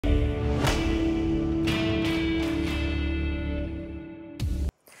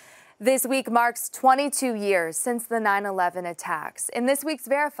This week marks 22 years since the 9/11 attacks. In this week's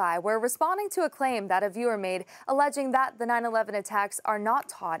Verify, we're responding to a claim that a viewer made alleging that the 9/11 attacks are not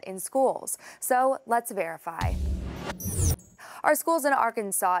taught in schools. So let's verify. Are schools in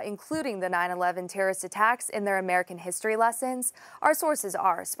Arkansas including the 9/11 terrorist attacks in their American history lessons? Our sources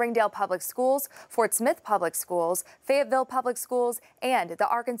are Springdale Public Schools, Fort Smith Public Schools, Fayetteville Public Schools, and the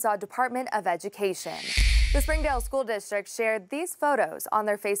Arkansas Department of Education. The Springdale School District shared these photos on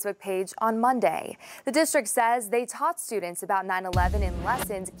their Facebook page on Monday. The district says they taught students about 9/11 in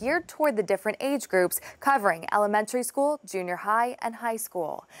lessons geared toward the different age groups, covering elementary school, junior high, and high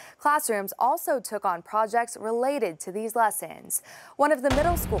school. Classrooms also took on projects related to these lessons. One of the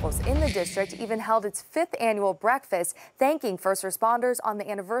middle schools in the district even held its 5th annual breakfast, thanking first responders on the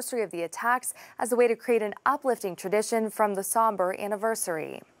anniversary of the attacks as a way to create an uplifting tradition from the somber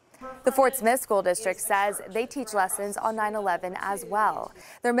anniversary. The Fort Smith School District says they teach lessons on 9/11 as well.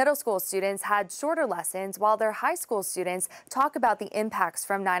 Their middle school students had shorter lessons, while their high school students talk about the impacts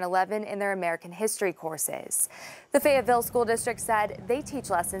from 9/11 in their American history courses. The Fayetteville School District said they teach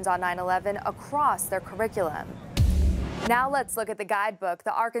lessons on 9/11 across their curriculum. Now let's look at the guidebook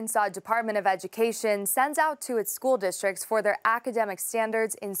the Arkansas Department of Education sends out to its school districts for their academic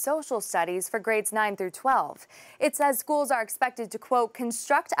standards in social studies for grades 9 through 12. It says schools are expected to, quote,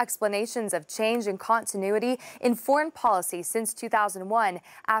 construct explanations of change and continuity in foreign policy since 2001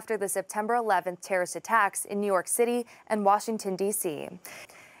 after the September 11th terrorist attacks in New York City and Washington, D.C.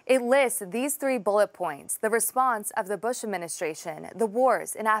 It lists these 3 bullet points: the response of the Bush administration, the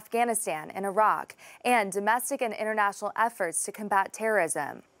wars in Afghanistan and Iraq, and domestic and international efforts to combat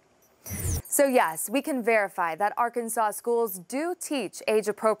terrorism. So yes, we can verify that Arkansas schools do teach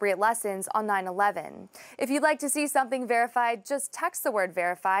age-appropriate lessons on 9/11. If you'd like to see something verified, just text the word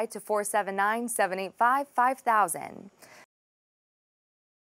verify to 479-785-5000.